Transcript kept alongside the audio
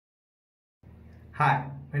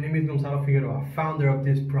Hi, my name is Gonzalo Figueroa, founder of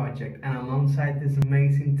this project, and alongside this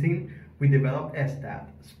amazing team, we developed SDAT,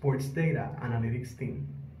 Sports Data Analytics Team.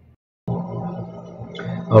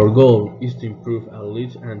 Our goal is to improve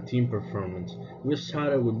athletes and team performance. We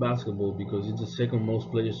started with basketball because it's the second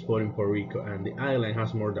most played sport in Puerto Rico and the island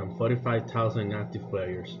has more than 45,000 active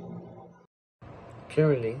players.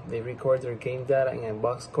 Currently, they record their game data in a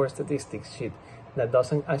box score statistics sheet that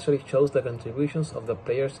doesn't actually show the contributions of the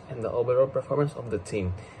players and the overall performance of the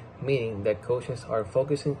team, meaning that coaches are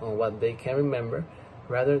focusing on what they can remember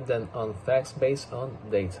rather than on facts based on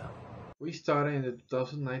data. We started in the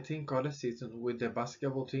 2019 college season with the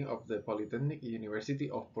basketball team of the Polytechnic University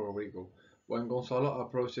of Puerto Rico, when Gonzalo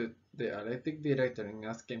approached the athletic director and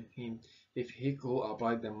asked him if he could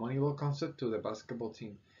apply the Moneyball concept to the basketball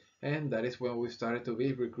team, and that is when we started to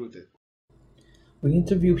be recruited. We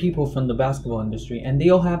interview people from the basketball industry and they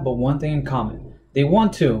all have but one thing in common. They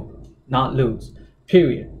want to not lose.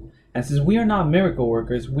 Period. And since we are not miracle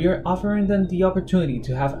workers, we are offering them the opportunity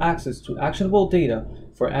to have access to actionable data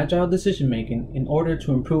for agile decision making in order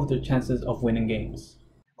to improve their chances of winning games.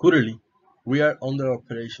 Currently, we are under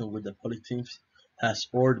operation with the Polyteams as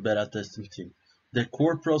sport beta testing team. The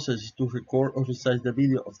core process is to record or resize the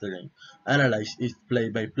video of the game, analyze it play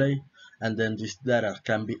by play, and then this data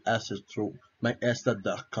can be accessed through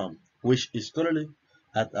mystat.com, which is currently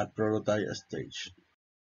at a prototype stage.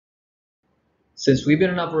 Since we've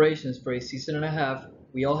been in operations for a season and a half,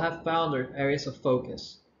 we all have found our areas of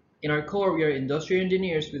focus. In our core, we are industrial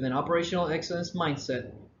engineers with an operational excellence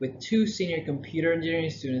mindset, with 2 senior computer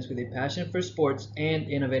engineering students with a passion for sports and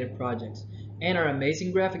innovative projects, and our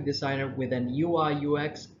amazing graphic designer with an UI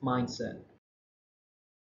UX mindset.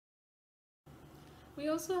 We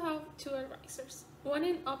also have 2 advisors, one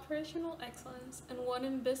in operational excellence and one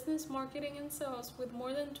in business marketing and sales with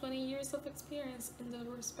more than 20 years of experience in their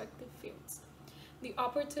respective fields. The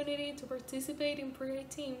opportunity to participate in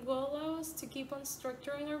Pre18 will allow us to keep on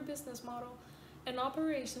structuring our business model and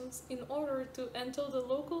operations in order to enter the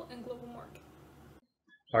local and global market.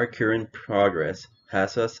 Our current progress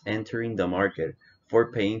has us entering the market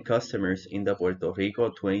for paying customers in the Puerto Rico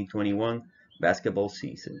 2021 basketball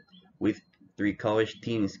season, with 3 college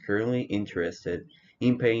teams currently interested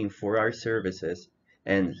in paying for our services,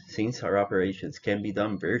 and since our operations can be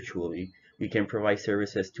done virtually, we can provide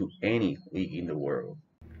services to any league in the world.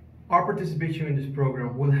 Our participation in this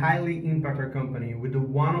program will highly impact our company with the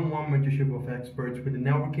one-on-one mentorship of experts with the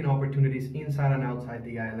networking opportunities inside and outside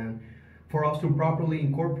the island for us to properly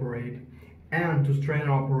incorporate and to strengthen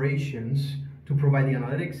our operations to provide the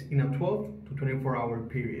analytics in a 12 to 24-hour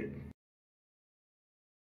period.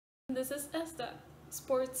 This is SDAT,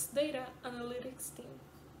 Sports Data Analytics Team.